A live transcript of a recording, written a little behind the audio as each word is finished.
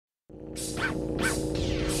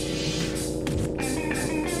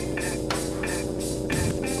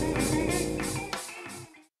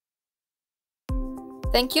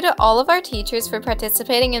Thank you to all of our teachers for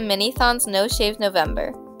participating in Minithon's No Shave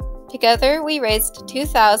November. Together, we raised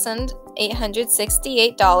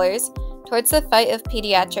 $2,868 towards the fight of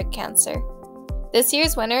pediatric cancer. This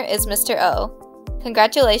year's winner is Mr. O.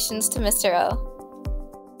 Congratulations to Mr. O.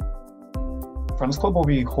 Friends Club will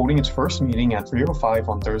be holding its first meeting at 3:05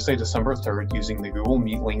 on Thursday, December 3rd using the Google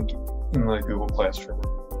Meet link in the Google Classroom.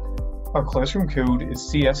 Our classroom code is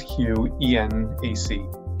CSQENAC.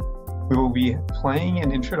 We will be playing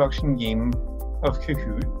an introduction game of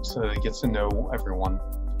Kahoot to get to know everyone.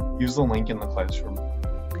 Use the link in the classroom.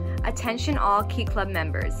 Attention all Key Club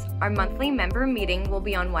members. Our monthly member meeting will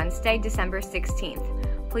be on Wednesday, December 16th.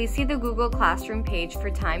 Please see the Google Classroom page for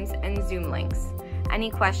times and Zoom links. Any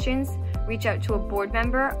questions? Reach out to a board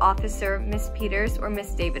member, officer, Ms. Peters, or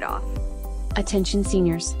Ms. Davidoff. Attention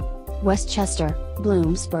seniors. Westchester,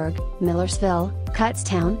 Bloomsburg, Millersville,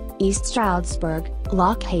 Kutztown, East Stroudsburg,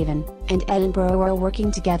 Lock Haven, and Edinboro are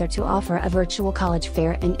working together to offer a virtual college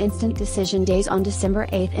fair and instant decision days on December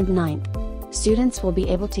 8th and 9th. Students will be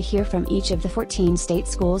able to hear from each of the 14 state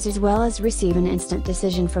schools as well as receive an instant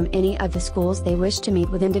decision from any of the schools they wish to meet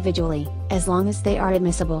with individually, as long as they are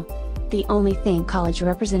admissible. The only thing college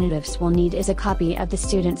representatives will need is a copy of the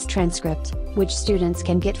student's transcript, which students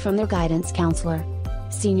can get from their guidance counselor.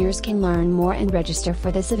 Seniors can learn more and register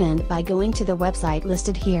for this event by going to the website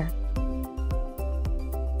listed here.